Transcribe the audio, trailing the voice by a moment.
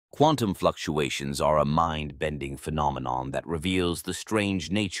Quantum fluctuations are a mind-bending phenomenon that reveals the strange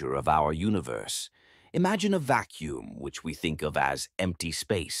nature of our universe. Imagine a vacuum, which we think of as empty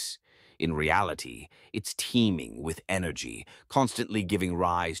space. In reality, it's teeming with energy, constantly giving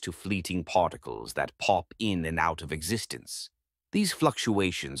rise to fleeting particles that pop in and out of existence. These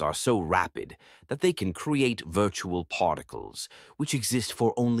fluctuations are so rapid that they can create virtual particles, which exist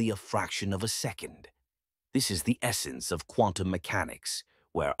for only a fraction of a second. This is the essence of quantum mechanics,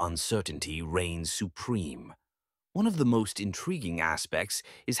 where uncertainty reigns supreme. One of the most intriguing aspects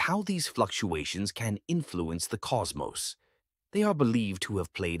is how these fluctuations can influence the cosmos. They are believed to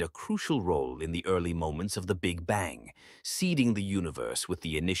have played a crucial role in the early moments of the Big Bang, seeding the universe with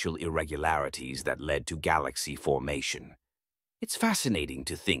the initial irregularities that led to galaxy formation. It's fascinating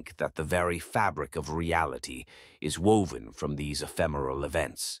to think that the very fabric of reality is woven from these ephemeral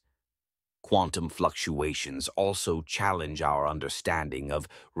events. Quantum fluctuations also challenge our understanding of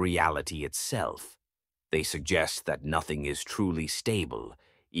reality itself. They suggest that nothing is truly stable.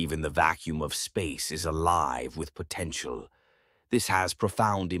 Even the vacuum of space is alive with potential. This has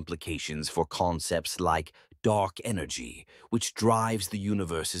profound implications for concepts like dark energy, which drives the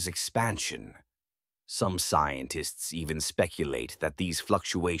universe's expansion. Some scientists even speculate that these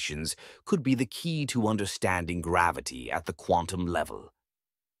fluctuations could be the key to understanding gravity at the quantum level.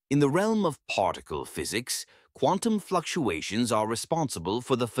 In the realm of particle physics, quantum fluctuations are responsible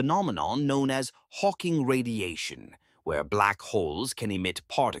for the phenomenon known as Hawking radiation, where black holes can emit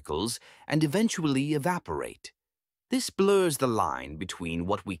particles and eventually evaporate. This blurs the line between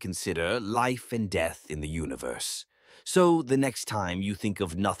what we consider life and death in the universe. So the next time you think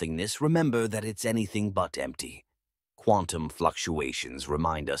of nothingness, remember that it's anything but empty. Quantum fluctuations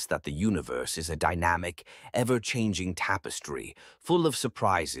remind us that the universe is a dynamic, ever-changing tapestry, full of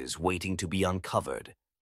surprises waiting to be uncovered.